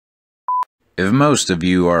If most of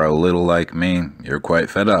you are a little like me, you're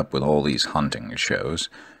quite fed up with all these hunting shows.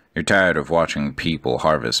 You're tired of watching people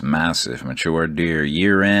harvest massive mature deer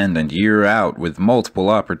year in and year out with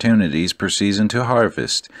multiple opportunities per season to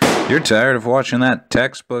harvest. You're tired of watching that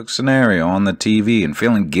textbook scenario on the TV and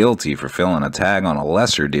feeling guilty for filling a tag on a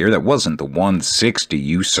lesser deer that wasn't the 160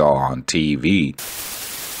 you saw on TV.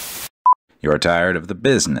 You're tired of the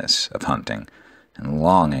business of hunting and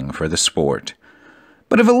longing for the sport.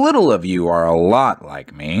 But if a little of you are a lot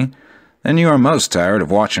like me, then you are most tired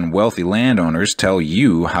of watching wealthy landowners tell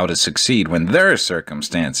you how to succeed when their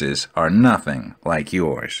circumstances are nothing like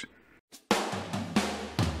yours. The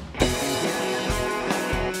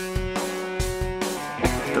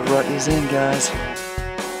rut is in, guys.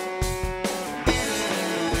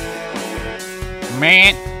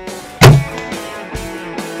 Man.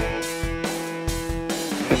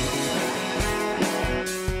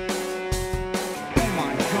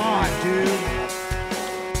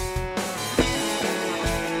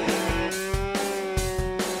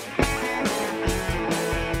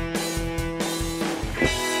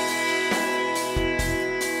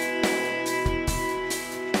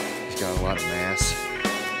 Got a lot of mass.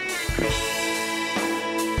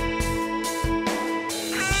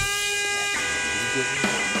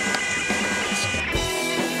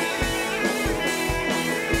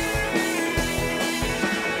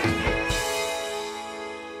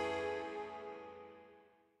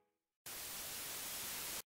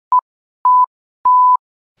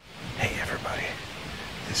 Hey everybody,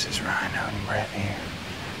 this is Ryan Outdoorsmen here,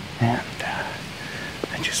 and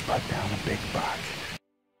I just put down a big buck.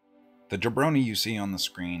 The jabroni you see on the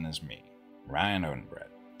screen is me, Ryan Outdoorsmen,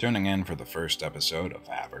 tuning in for the first episode of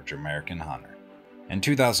Average American Hunter. In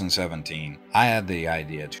 2017, I had the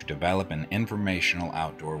idea to develop an informational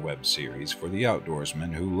outdoor web series for the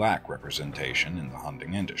outdoorsmen who lack representation in the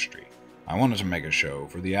hunting industry. I wanted to make a show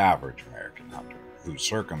for the average American hunter, whose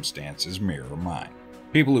circumstances mirror mine.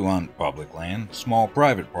 People who hunt public land, small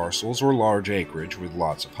private parcels, or large acreage with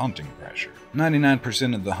lots of hunting pressure.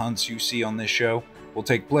 99% of the hunts you see on this show will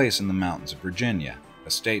take place in the mountains of Virginia, a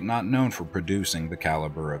state not known for producing the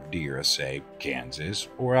caliber of deer as, say, Kansas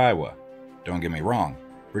or Iowa. Don't get me wrong,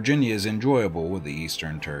 Virginia is enjoyable with the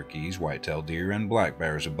eastern turkeys, white-tailed deer, and black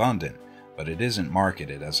bears abundant, but it isn't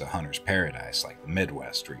marketed as a hunter's paradise like the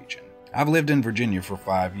Midwest region. I've lived in Virginia for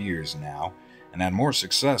 5 years now, and had more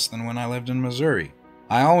success than when I lived in Missouri.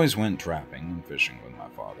 I always went trapping and fishing with my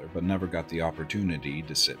father, but never got the opportunity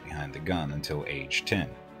to sit behind the gun until age 10.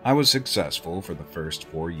 I was successful for the first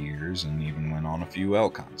 4 years and even went on a few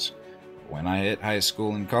elk hunts. But when I hit high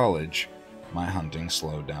school and college, my hunting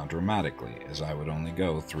slowed down dramatically, as I would only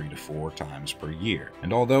go 3 to 4 times per year.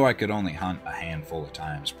 And although I could only hunt a handful of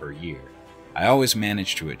times per year, I always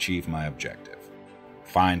managed to achieve my objective: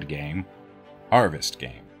 find game, harvest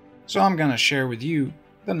game. So I'm going to share with you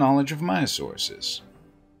the knowledge of my sources.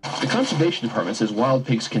 The Conservation Department says wild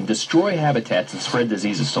pigs can destroy habitats and spread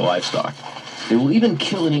diseases to livestock. They will even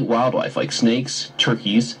kill and eat wildlife like snakes,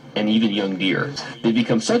 turkeys, and even young deer. They've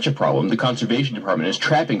become such a problem, the Conservation Department is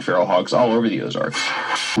trapping feral hogs all over the Ozarks.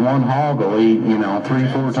 One hog will eat,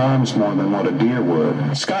 3-4 times more than what a deer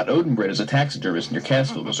would. Scott Odenbred is a taxidermist near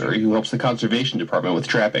Cassville, Missouri, who helps the Conservation Department with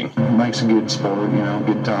trapping. Makes a good sport,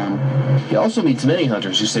 good time. He also meets many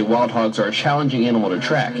hunters who say wild hogs are a challenging animal to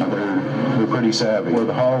track. They're pretty savvy. Where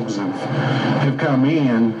the hogs have come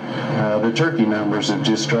in, the turkey numbers have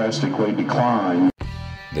just drastically declined.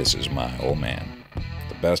 This is my old man,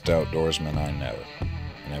 the best outdoorsman I know.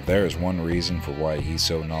 And if there is one reason for why he's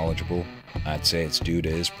so knowledgeable, I'd say it's due to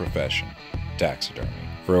his profession, taxidermy.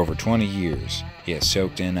 For over 20 years, he has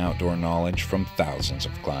soaked in outdoor knowledge from thousands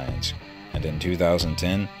of clients, and in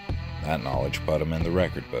 2010, that knowledge put him in the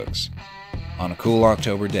record books. On a cool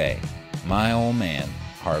October day, my old man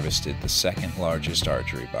harvested the second largest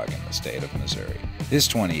archery buck in the state of Missouri. This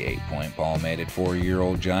 28-point palmated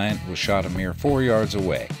 4-year-old giant was shot a mere 4 yards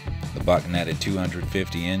away. The buck netted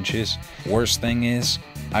 250 inches. Worst thing is,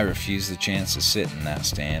 I refused the chance to sit in that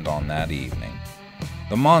stand on that evening.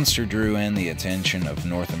 The monster drew in the attention of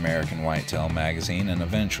North American Whitetail magazine and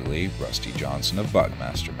eventually Rusty Johnson of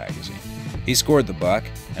Buckmaster magazine. He scored the buck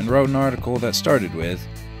and wrote an article that started with,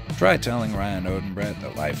 "Try telling Ryan Outdoorsmen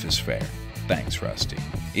that life is fair. Thanks, Rusty."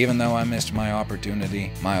 Even though I missed my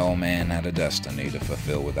opportunity, my old man had a destiny to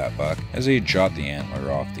fulfill with that buck, as he had shot the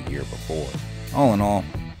antler off the year before. All in all,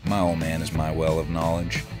 my old man is my well of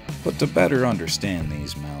knowledge, but to better understand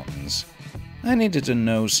these mountains, I needed to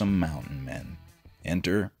know some mountain men.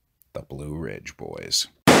 Enter the Blue Ridge Boys.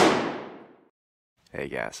 Hey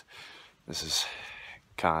guys, this is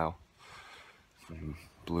Kyle from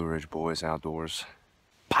Blue Ridge Boys Outdoors.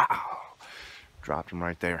 Pow! Dropped him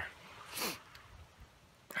right there.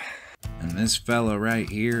 And this fella right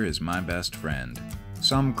here is my best friend.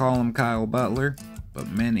 Some call him Kyle Butler, but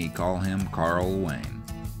many call him Carl Wayne.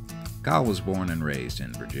 Kyle was born and raised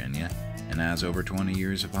in Virginia and has over 20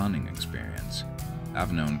 years of hunting experience.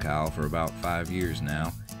 I've known Kyle for about 5 years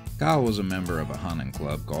now. Kyle was a member of a hunting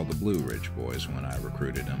club called the Blue Ridge Boys when I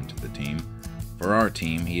recruited him to the team. For our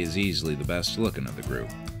team, he is easily the best looking of the group,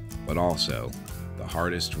 but also the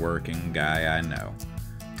hardest working guy I know.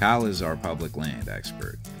 Kyle is our public land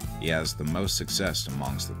expert. He has the most success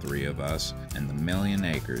amongst the three of us and the 1,000,000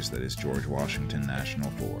 acres that is George Washington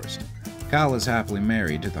National Forest. Kyle is happily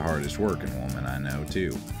married to the hardest working woman I know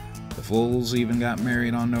too. The fools even got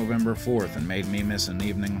married on November 4th and made me miss an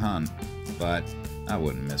evening hunt, but I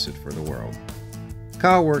wouldn't miss it for the world.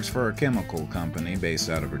 Kyle works for a chemical company based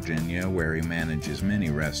out of Virginia where he manages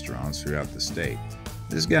many restaurants throughout the state.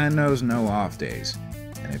 This guy knows no off days,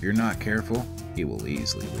 and if you're not careful, he will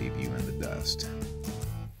easily leave you in the dust.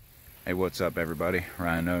 Hey, what's up everybody?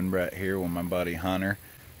 Ryan Odenbrett here with my buddy Hunter,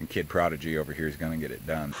 and Kid Prodigy over here is gonna get it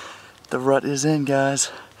done. The rut is in,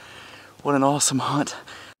 guys. What an awesome hunt.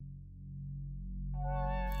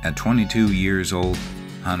 At 22 years old,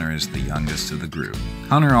 Hunter is the youngest of the group.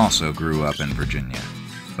 Hunter also grew up in Virginia.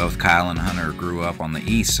 Both Kyle and Hunter grew up on the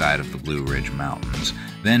east side of the Blue Ridge Mountains,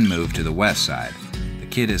 then moved to the west side. The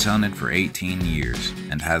kid has hunted for 18 years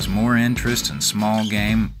and has more interest in small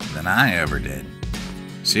game than I ever did.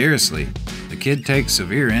 Seriously, the kid takes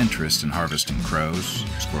severe interest in harvesting crows,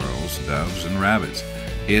 squirrels, doves, and rabbits.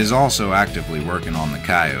 He is also actively working on the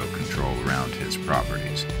coyote control around his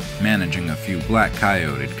properties, managing a few black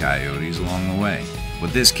coyoted coyotes along the way.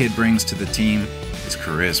 What this kid brings to the team is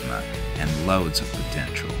charisma and loads of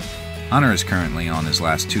potential. Hunter is currently on his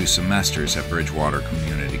last 2 semesters at Bridgewater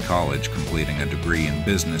Community College, completing a degree in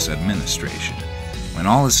business administration. When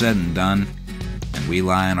all is said and done, and we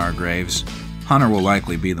lie in our graves, Hunter will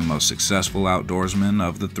likely be the most successful outdoorsman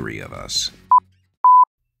of the 3 of us.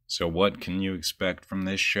 So what can you expect from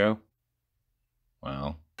this show?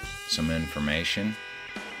 Well, some information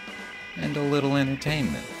and a little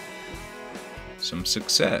entertainment. Some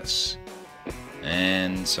success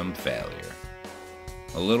and some failure.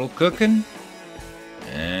 A little cooking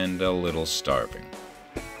and a little starving.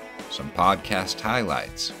 Some podcast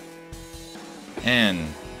highlights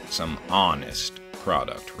and some honest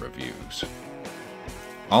product reviews.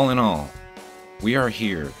 All in all, we are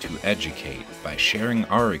here to educate by sharing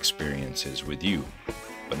our experiences with you.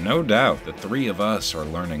 But no doubt the 3 of us are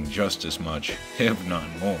learning just as much, if not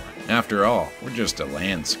more. After all, we're just a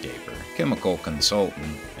landscaper, chemical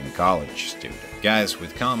consultant, and college student. Guys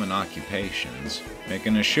with common occupations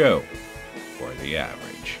making a show for the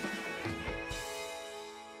average.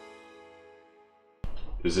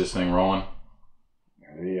 Is this thing rolling?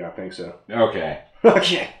 Yeah, I think so. Okay.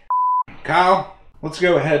 Okay. Kyle, let's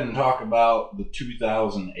go ahead and talk about the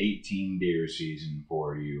 2018 deer season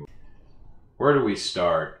for you. Where do we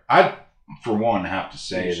start? I, for one, have to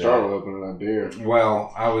say that. Start opening that deer.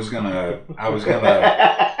 Well, I was gonna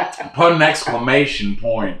put an exclamation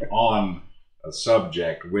point on a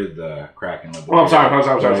subject with the cracking of the. Oh, I'm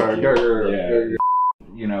sorry. Yeah.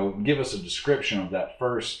 You know, give us a description of that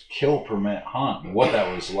first kill permit hunt and what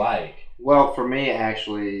that was like. Well, for me,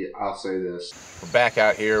 actually, I'll say this. We're back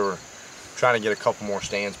out here. We're trying to get a couple more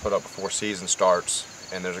stands put up before season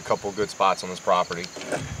starts, and there's a couple good spots on this property.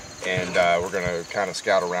 And we're gonna kind of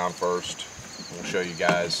scout around first. We'll show you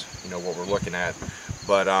guys, what we're looking at.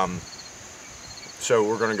 But so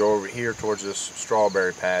we're gonna go over here towards this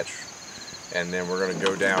strawberry patch, and then we're gonna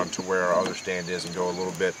go down to where our other stand is and go a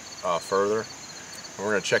little bit further. And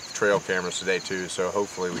we're gonna check the trail cameras today too. So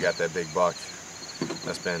hopefully we got that big buck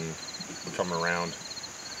that's been coming around.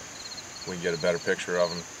 We can get a better picture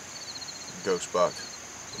of him, ghost buck.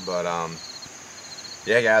 But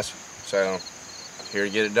yeah, guys. So. Here to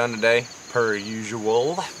get it done today, per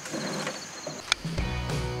usual.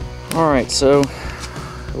 All right, so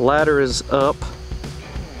the ladder is up,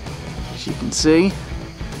 as you can see.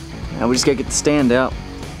 Now we just gotta get the stand out.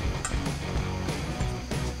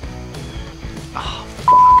 Oh,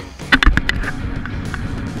 fuck.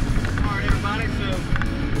 All right, everybody, so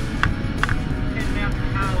heading out to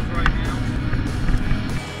Kyle's right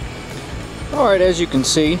now. All right, as you can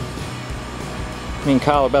see, me and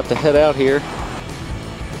Kyle are about to head out here.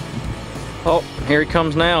 Oh, here he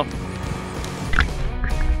comes now.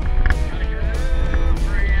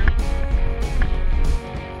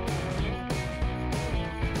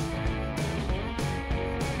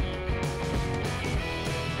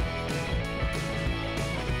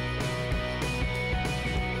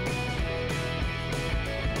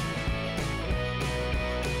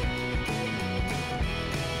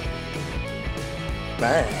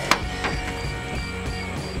 bag.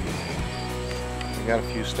 We got a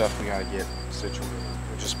few stuff we gotta get situated.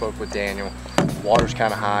 We just spoke with Daniel. Water's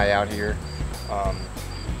kind of high out here.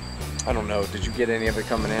 I don't know, did you get any of it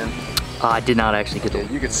coming in? I did not actually get Yeah,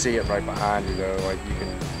 you can see it right behind you though, like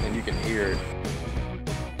you can hear it.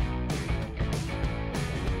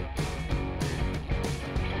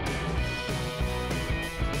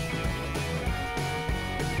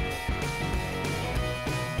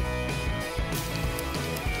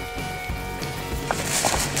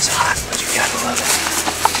 It's hot, but you gotta love it.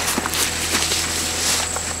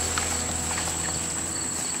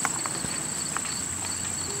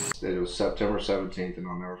 It was September 17th, and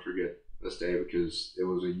I'll never forget this day because it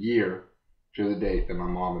was a year to the date that my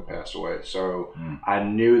mom had passed away. So I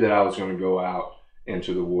knew that I was going to go out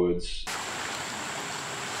into the woods.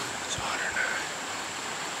 It's hotter now.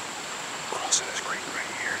 Crossing this creek right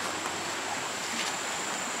here.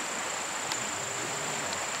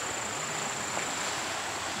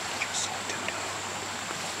 Just saw Dudo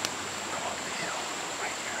go up the hill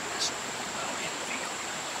right here in this little infield.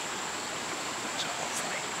 So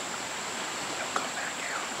hopefully he'll come back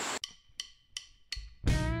out.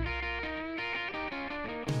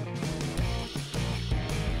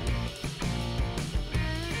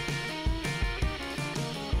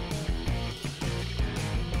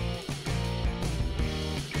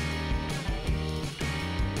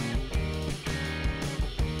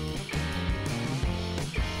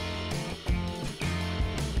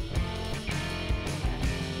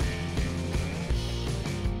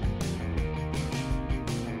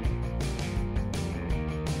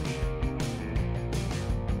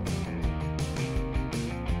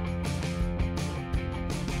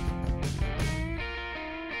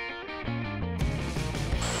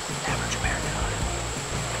 Average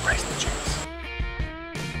American, raise the chance.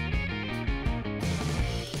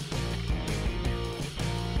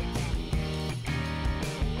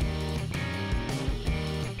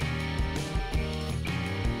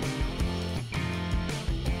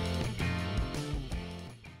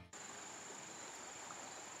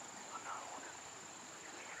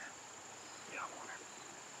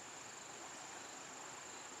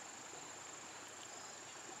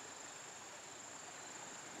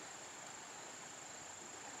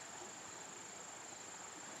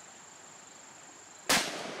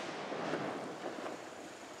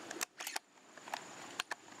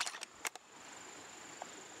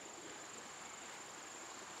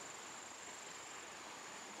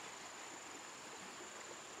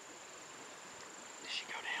 Did she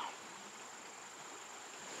go down?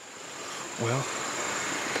 Well,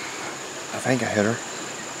 I think I hit her.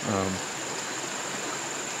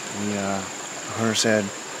 Hunter said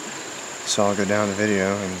saw her go down the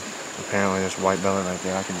video, and apparently there's white belly right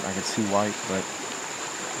there. I can see white, but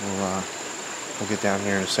we'll get down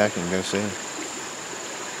here in a second and go see.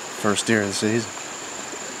 First deer of the season.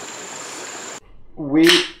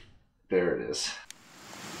 There it is.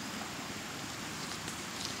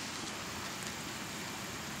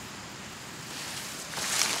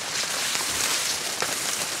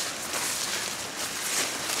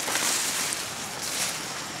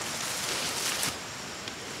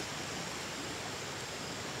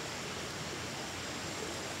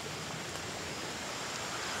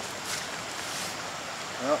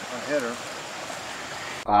 Well, I hit her.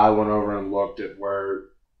 I went over and looked at where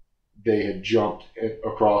they had jumped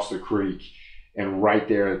across the creek, and right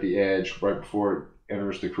there at the edge, right before it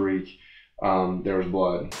enters the creek, there was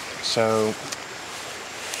blood. So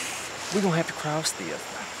we're gonna have to cross this.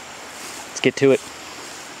 Let's get to it.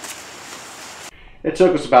 It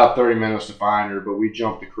took us about 30 minutes to find her, but we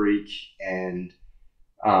jumped the creek, and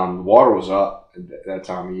the water was up at that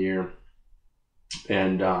time of year,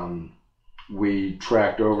 and we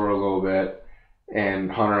tracked over a little bit,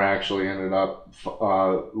 and Hunter actually ended up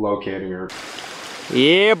locating her.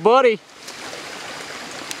 Yeah, buddy.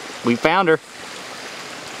 We found her.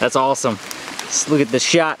 That's awesome. Let's look at the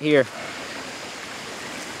shot here.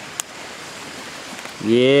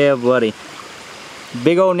 Yeah, buddy.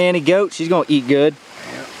 Big old nanny goat. She's gonna eat good.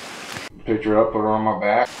 Yeah. Picked her up, put her on my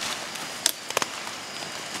back.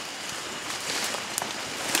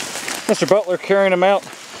 Mr. Butler carrying him out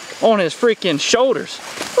on his freaking shoulders.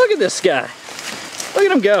 Look at this guy. Look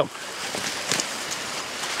at him go.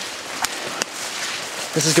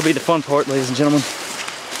 This is gonna be the fun part, ladies and gentlemen.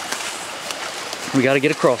 We gotta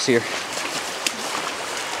get across here.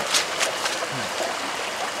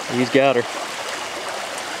 He's got her.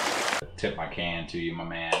 Tip my can to you, my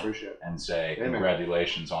man, Appreciate it. and say Amen.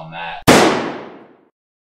 congratulations on that.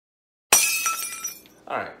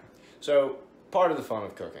 All right. So part of the fun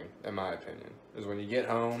of cooking, in my opinion, is when you get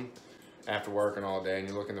home after working all day and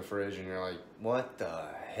you look in the fridge and you're like, what the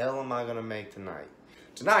hell am I gonna make tonight?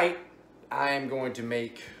 Tonight, I am going to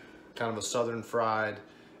make kind of a southern fried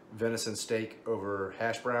venison steak over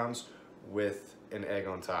hash browns with an egg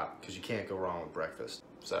on top, because you can't go wrong with breakfast.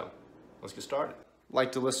 So, let's get started.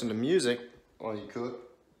 Like to listen to music while you cook.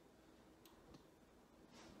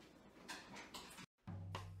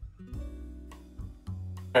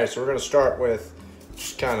 All right, so we're gonna start with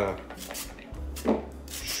just kind of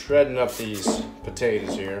shredding up these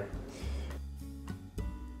potatoes here.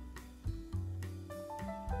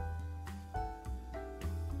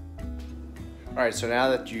 All right, so now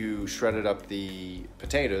that you shredded up the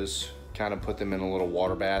potatoes, kind of put them in a little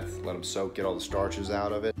water bath, let them soak, get all the starches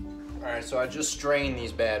out of it. All right, so I just strained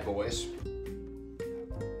these bad boys.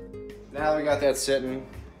 Now that we got that sitting,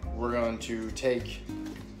 we're going to take,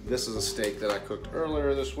 this is a steak that I cooked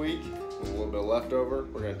earlier this week with a little bit of leftover.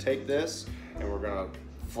 We're gonna take this and we're gonna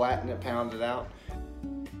flatten it, pound it out.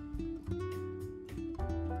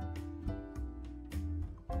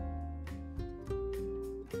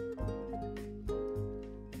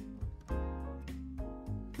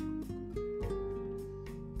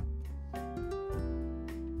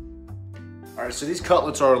 All right, so these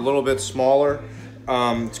cutlets are a little bit smaller.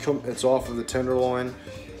 It's off of the tenderloin.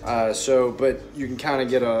 But you can kind of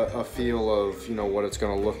get a feel of, you know, what it's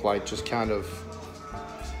gonna look like, just kind of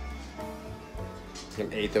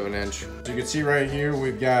an 1/8 of an inch. So you can see right here,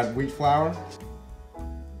 we've got wheat flour.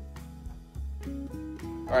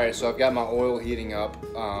 All right, so I've got my oil heating up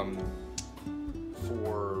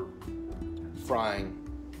for frying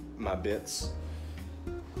my bits.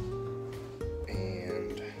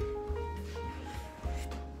 And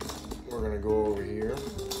we're gonna go over here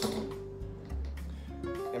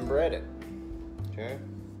and bread it, okay?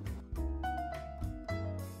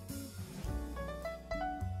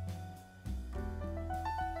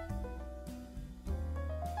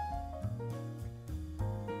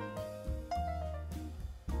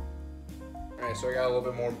 All right, so I got a little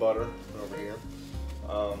bit more butter over here.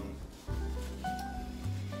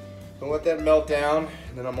 Gonna let that melt down,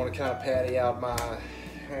 and then I'm gonna kind of patty out my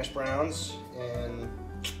hash browns and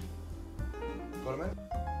put them in.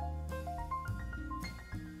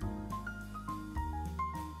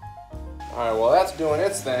 All right, well that's doing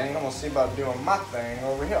its thing. I'm gonna see about doing my thing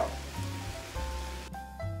over here.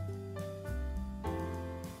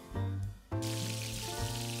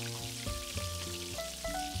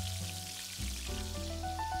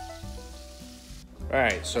 All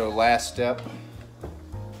right, so last step, a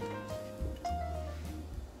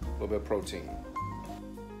little bit of protein.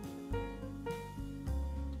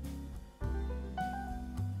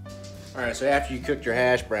 All right, so after you cooked your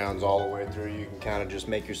hash browns all the way through, you can kind of just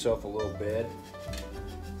make yourself a little bed.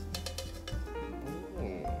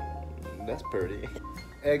 That's pretty.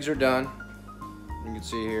 Eggs are done. You can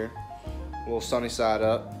see here, a little sunny side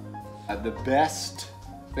up. The best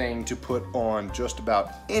thing to put on just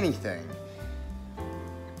about anything,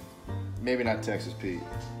 maybe not Texas Pete,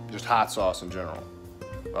 just hot sauce in general.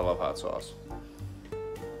 I love hot sauce.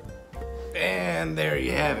 And there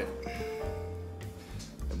you have it.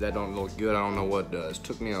 If that don't look good, I don't know what does.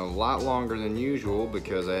 Took me a lot longer than usual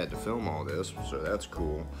because I had to film all this, so that's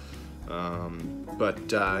cool.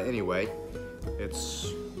 Anyway,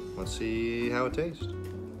 let's see how it tastes.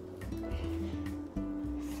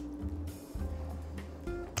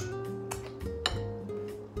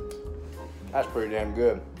 That's pretty damn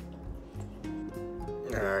good.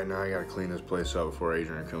 All right, now I gotta clean this place up before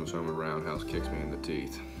Adrian comes home and roundhouse kicks me in the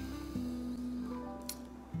teeth.